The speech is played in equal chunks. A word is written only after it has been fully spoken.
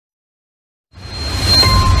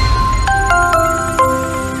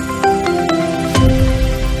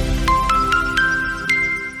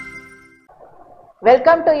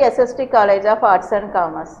Welcome to SST College of Arts and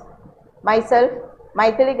Commerce. Myself,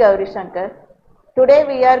 Mithili Gaurishankar. Today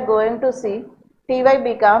we are going to see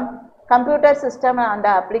TYBCom, Computer System and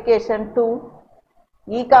Application to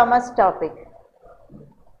E-commerce topic.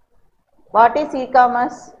 What is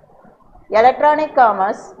e-commerce? Electronic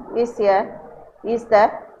commerce is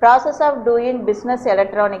the process of doing business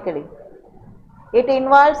electronically. It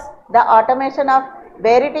involves the automation of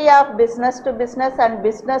variety of business to business and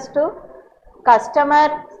business to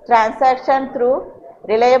customer transaction through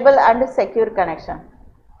reliable and secure connection.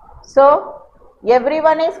 So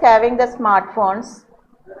everyone is having the smartphones.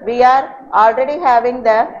 We are already having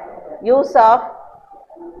the use of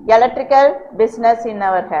electrical business in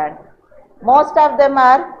our hand. Most of them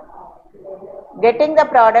are getting the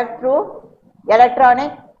product through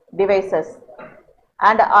electronic devices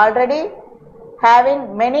and already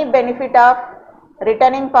having many benefit of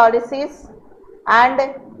returning policies and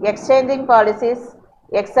exchanging policies,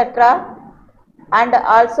 etc. And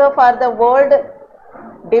also for the old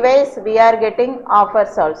device we are getting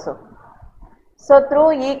offers also. So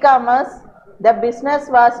through e-commerce the business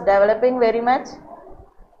was developing very much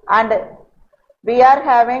and we are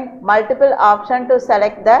having multiple options to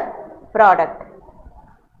select the product.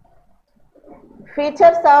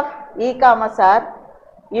 Features of e-commerce are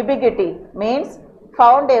ubiquity, means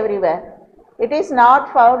found everywhere. It is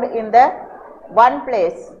not found in the one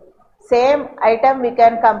place. Same item we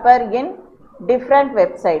can compare in different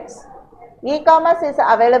websites. E-commerce is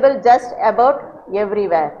available just about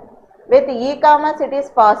everywhere. With e-commerce it is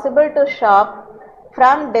possible to shop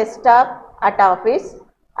from desktop, at office,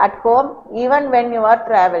 at home, even when you are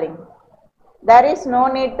traveling. There is no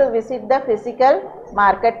need to visit the physical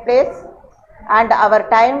marketplace and our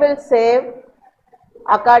time will save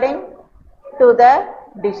according to the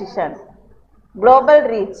decision. Global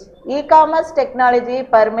reach. E-commerce technology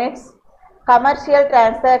permits commercial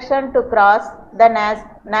transaction to cross the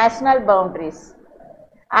national boundaries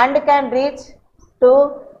and can reach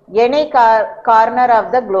to any corner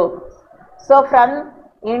of the globe. So from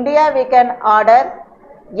India we can order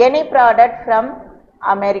any product from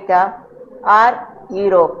America or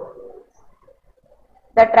Europe.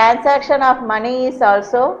 The transaction of money is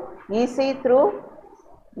also easy through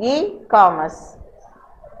e-commerce.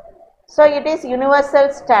 So it is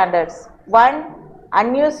universal standards. One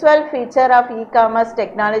unusual feature of e-commerce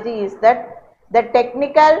technology is that the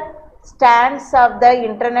technical standards of the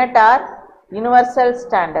internet are universal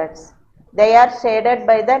standards. They are shaded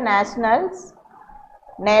by the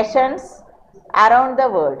nations around the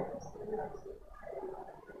world.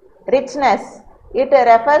 Richness. It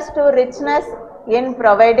refers to richness in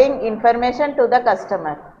providing information to the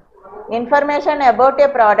customer. Information about a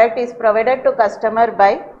product is provided to customer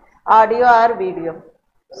by audio or video.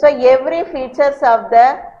 So every features of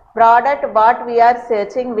the product what we are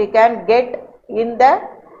searching we can get in the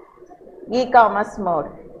e-commerce mode.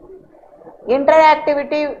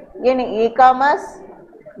 Interactivity in e-commerce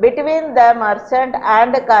between the merchant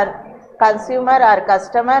and consumer or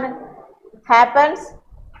customer happens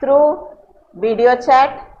through video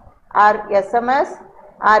chat or SMS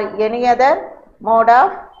or any other mode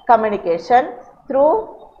of communication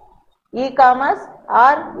through e-commerce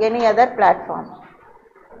or any other platform.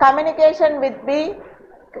 Communication will be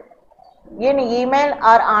in email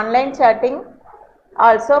or online chatting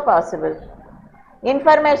also possible.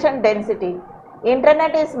 Information density.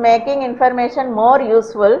 Internet is making information more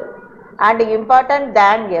useful and important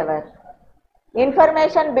than ever.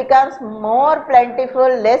 Information becomes more plentiful,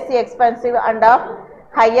 less expensive and of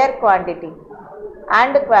higher quantity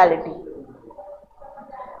and quality.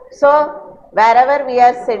 So wherever we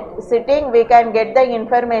are sitting we can get the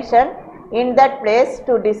information in that place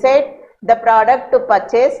to decide the product to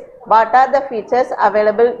purchase, what are the features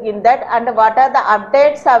available in that and what are the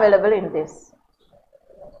updates available in this.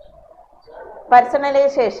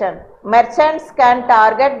 Personalization. Merchants can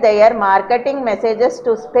target their marketing messages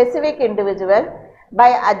to specific individual by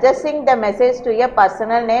adjusting the message to a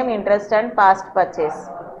personal name, interest and past purchase.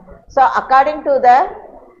 So according to the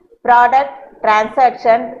product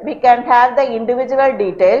transaction we can have the individual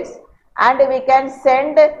details and we can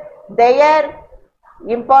send their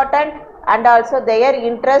important and also their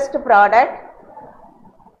interest product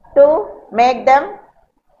to make them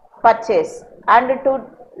purchase and to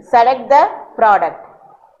select the product.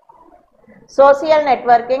 Social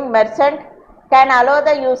networking. Merchant can allow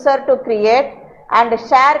the user to create and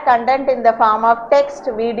share content in the form of text,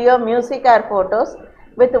 video, music or photos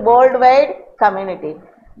with worldwide community.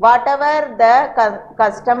 Whatever the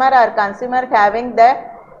customer or consumer having the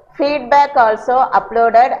feedback also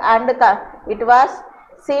uploaded and it was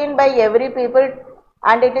seen by every people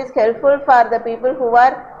and it is helpful for the people who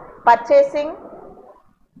are purchasing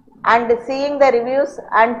and seeing the reviews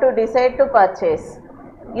and to decide to purchase.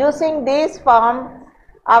 Using these forms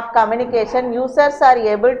of communication, users are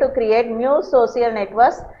able to create new social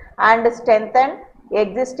networks and strengthen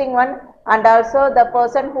existing one, and also the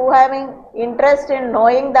person who having interest in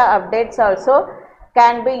knowing the updates also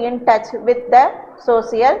can be in touch with the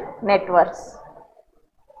social networks.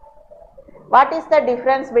 What is the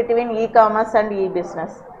difference between e-commerce and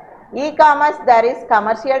e-business? E-commerce, there is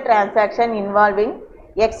commercial transaction involving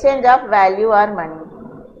exchange of value or money.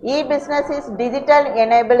 E-business is digital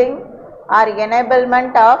enabling or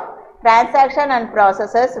enablement of transaction and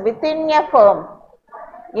processes within a firm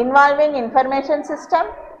involving information system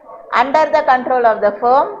under the control of the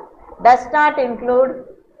firm, does not include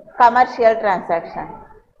commercial transaction.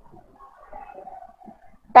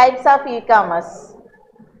 Types of e-commerce: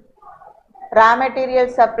 raw material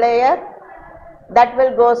supplier, that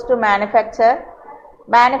will goes to manufacturer.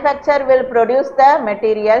 Manufacturer will produce the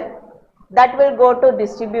material, that will go to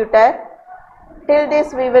distributor. Till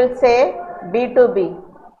this we will say B2B,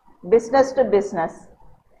 business to business.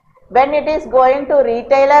 When it is going to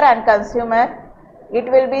retailer and consumer, it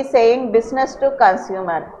will be saying business to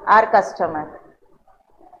consumer or customer.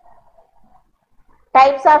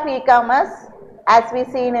 Types of e-commerce as we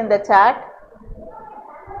seen in the chart.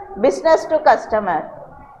 Business to customer,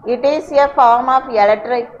 it is a form of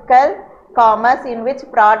electrical commerce in which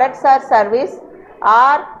products or service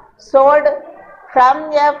are sold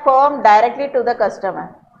from a firm directly to the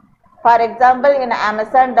customer. For example, in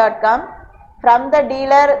Amazon.com, from the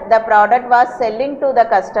dealer the product was selling to the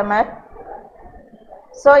customer,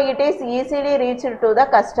 so it is easily reached to the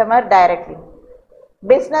customer directly.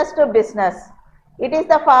 Business to business, it is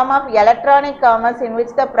the form of electronic commerce in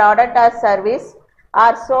which the product or service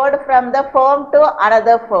are sold from the firm to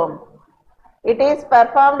another firm. It is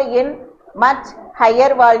performed in much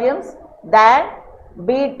higher volumes than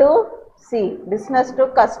B2C, business to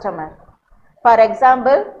customer. For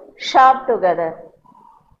example,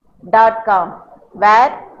 shoptogether.com,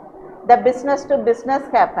 where the business to business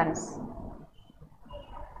happens.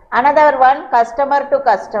 Another one, customer to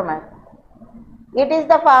customer. It is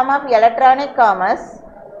the form of electronic commerce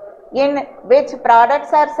in which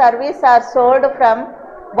products or services are sold from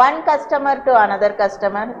one customer to another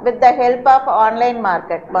customer with the help of online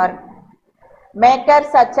market makers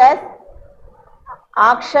such as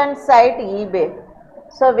auction site eBay.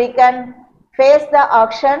 So we can face the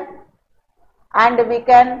auction and we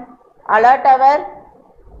can alert our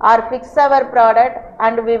or fix our product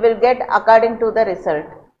and we will get according to the result.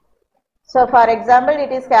 So for example,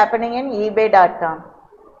 it is happening in ebay.com.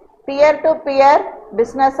 Peer-to-peer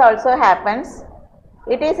business also happens.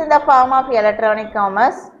 It is in the form of electronic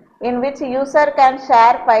commerce in which user can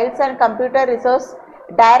share files and computer resource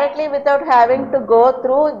directly without having to go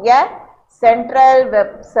through a central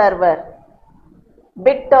web server.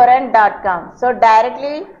 BitTorrent.com. So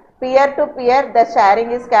directly peer-to-peer the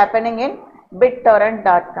sharing is happening in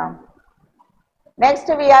BitTorrent.com. Next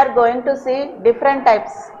we are going to see different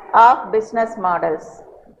types of business models.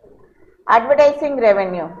 Advertising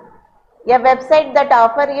revenue. A website that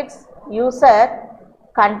offers its user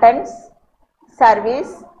contents,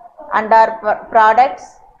 service and or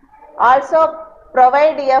products also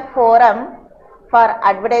provide a forum for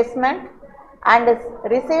advertisement and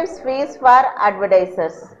receives fees for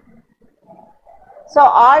advertisers. So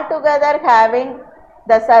altogether having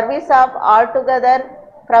the service of altogether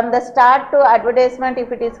from the start to advertisement,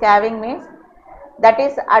 if it is having means, that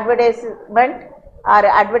is advertisement or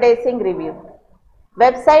advertising review.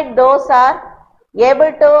 Website those are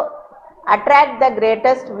able to attract the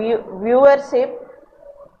greatest viewership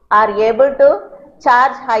are able to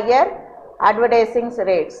charge higher advertising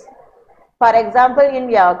rates. For example, in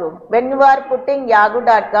Yahoo, when you are putting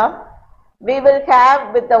yahoo.com, we will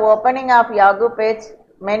have with the opening of Yahoo page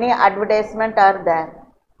many advertisements are there.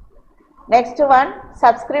 Next one,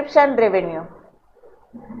 subscription revenue.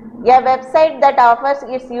 A website that offers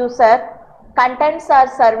its user contents or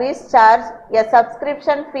service charge a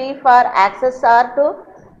subscription fee for access or to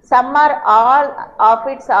some or all of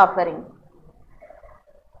its offering.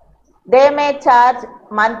 They may charge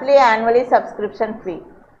monthly, annually subscription fee.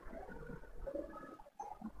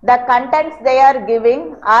 The contents they are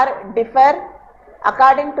giving are differ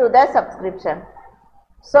according to the subscription.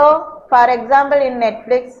 So, for example, in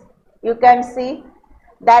Netflix, you can see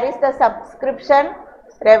there is the subscription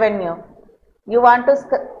revenue. You want to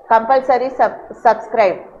compulsory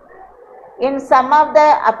subscribe. In some of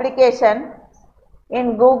the application,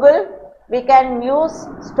 in Google, we can use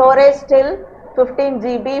storage till 15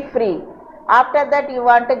 GB free. After that, you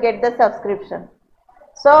want to get the subscription.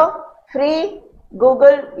 So free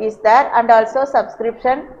Google is there and also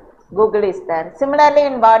subscription Google is there. Similarly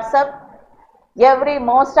in WhatsApp,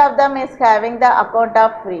 most of them is having the account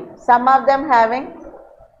of free. Some of them having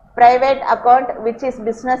private account which is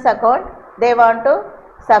business account. They want to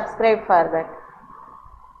subscribe for that.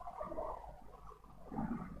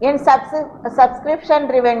 In subscription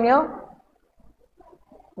revenue,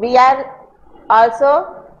 we are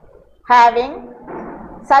also having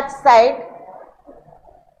such site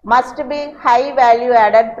must be high value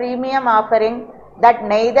added premium offering that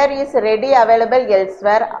neither is ready available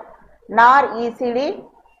elsewhere nor easily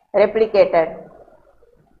replicated.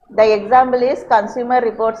 The example is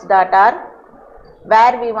consumerreports.org,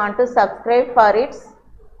 where we want to subscribe for its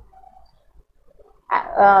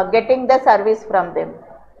getting the service from them.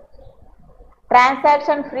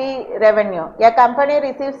 Transaction free revenue. A company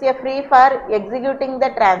receives a fee for executing the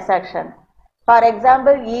transaction. For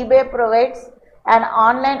example, eBay provides an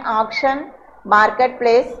online auction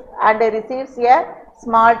marketplace and receives a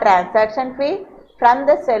small transaction fee from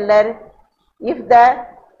the seller if the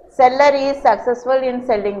seller is successful in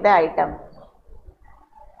selling the item.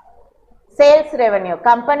 Sales revenue.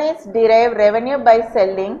 Companies derive revenue by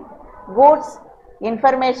selling goods,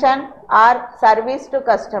 information or service to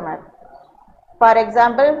customer. For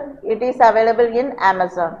example, it is available in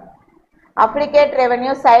Amazon. Affiliate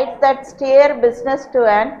revenue. Sites that steer business to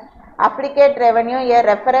an affiliate revenue, a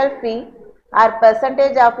referral fee or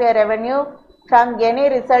percentage of a revenue from any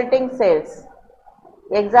resulting sales.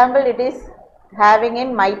 Example, it is having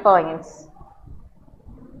in My Points.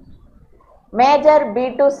 Major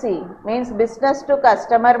B2C means business to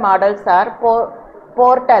customer models are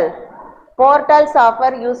portal. Portals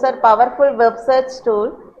offer user powerful web search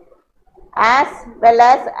tool as well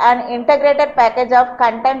as an integrated package of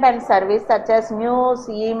content and service such as news,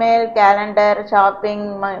 email, calendar,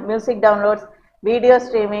 shopping, music downloads, video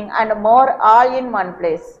streaming and more all in one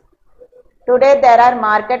place. Today there are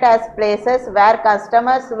market as places where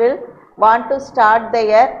customers will want to start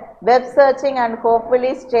their web searching and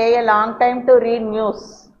hopefully stay a long time to read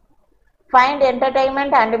news, find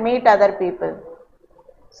entertainment and meet other people.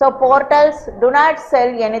 So portals do not sell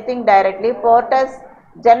anything directly. Portals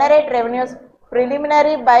generate revenues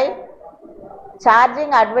preliminary by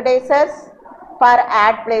charging advertisers for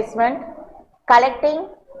ad placement, collecting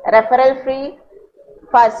referral fee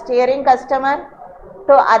for steering customer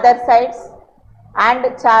to other sites and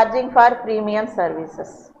charging for premium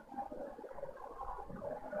services.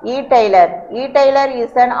 E-tailer. E-tailer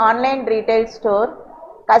is an online retail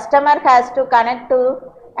store. Customer has to connect to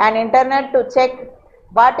an internet to check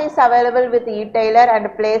what is available with e-tailer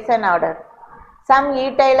and place an order. Some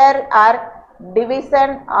e-tailer are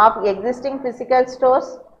division of existing physical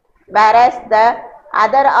stores, whereas the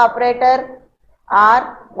other operator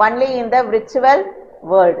are only in the virtual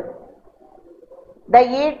world. The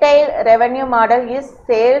e-tail revenue model is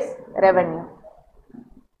sales revenue.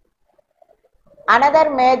 Another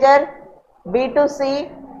major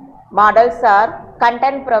B2C models are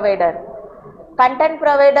content provider. Content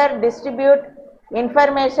provider distribute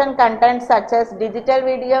information content such as digital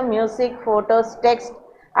video, music, photos, text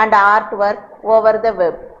and artwork over the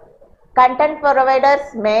web. Content providers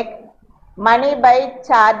make money by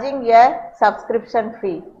charging a subscription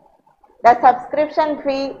fee. The subscription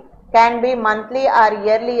fee can be monthly or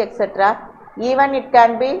yearly, etc. Even it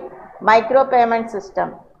can be micropayment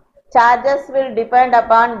system. Charges will depend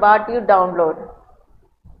upon what you download.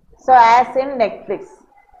 So as in Netflix.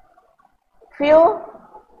 Few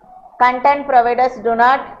content providers do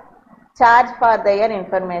not charge for their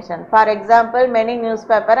information. For example, many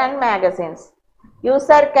newspaper and magazines.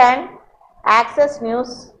 User can access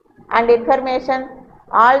news and information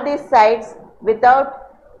all these sites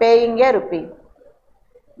without paying a rupee.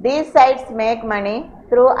 These sites make money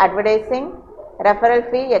through advertising, referral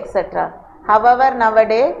fee, etc. However,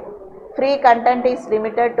 nowadays, free content is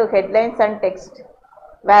limited to headlines and text,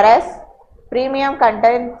 whereas premium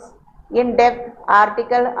contents, in-depth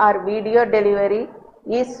article or video delivery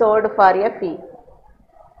is sold for a fee.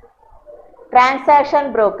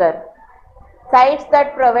 Transaction broker. Sites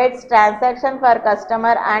that provides transaction for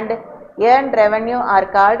customer and earn revenue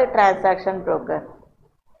are called transaction broker.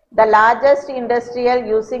 The largest industrial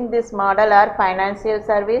using this model are financial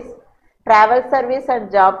service, travel service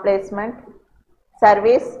and job placement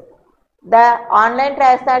service. The online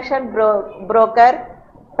transaction broker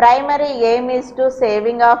primary aim is to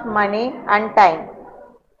saving of money and time.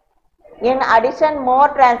 In addition, more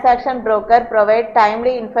transaction broker provide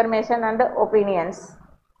timely information and opinions.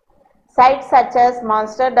 Sites such as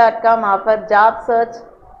Monster.com offer job search,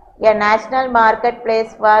 a national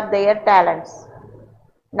marketplace for their talents.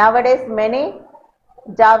 Nowadays, many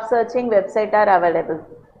job searching website are available.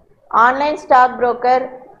 Online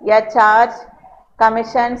stockbroker, a charge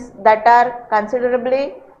commissions that are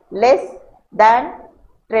considerably less than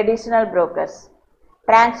traditional brokers.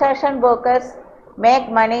 Transaction brokers make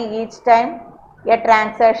money each time a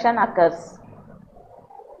transaction occurs.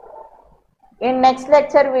 In next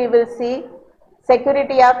lecture, we will see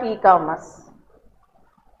security of e-commerce.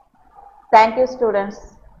 Thank you, students.